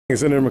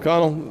Senator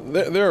McConnell,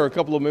 there are a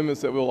couple of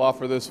amendments that we'll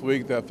offer this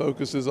week that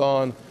focuses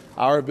on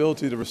our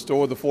ability to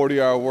restore the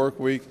 40-hour work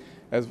week,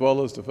 as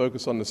well as to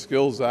focus on the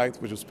Skills Act,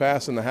 which was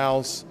passed in the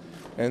House,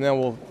 and then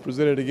we'll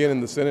present it again in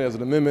the Senate as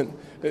an amendment.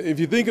 If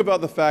you think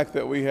about the fact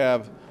that we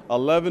have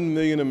 11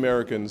 million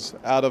Americans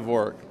out of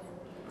work,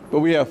 but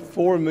we have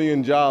 4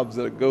 million jobs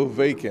that go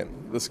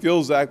vacant, the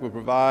Skills Act will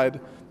provide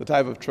the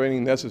type of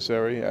training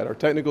necessary at our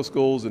technical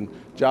schools and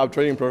job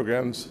training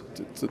programs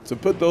to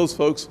put those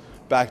folks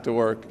back to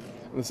work.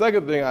 And the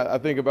second thing I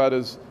think about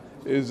is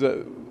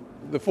the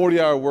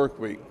 40-hour work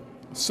week.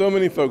 So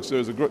many folks,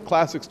 there's a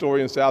classic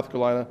story in South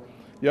Carolina,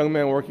 young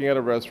man working at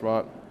a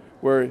restaurant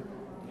where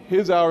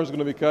his hours are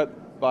going to be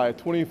cut by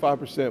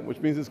 25%, which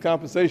means his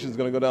compensation is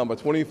going to go down by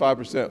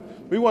 25%.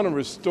 We want to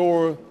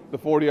restore the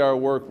 40-hour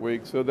work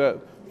week so that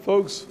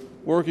folks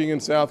working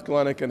in South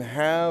Carolina can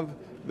have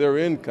their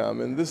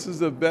income. And this is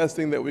the best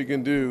thing that we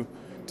can do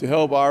to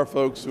help our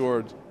folks who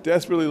are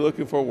desperately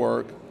looking for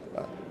work,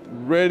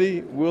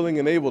 ready, willing,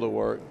 and able to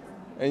work.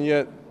 And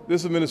yet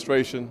this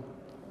administration,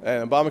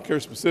 and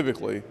Obamacare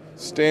specifically,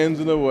 stands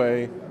in the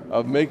way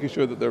of making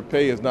sure that their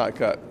pay is not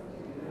cut.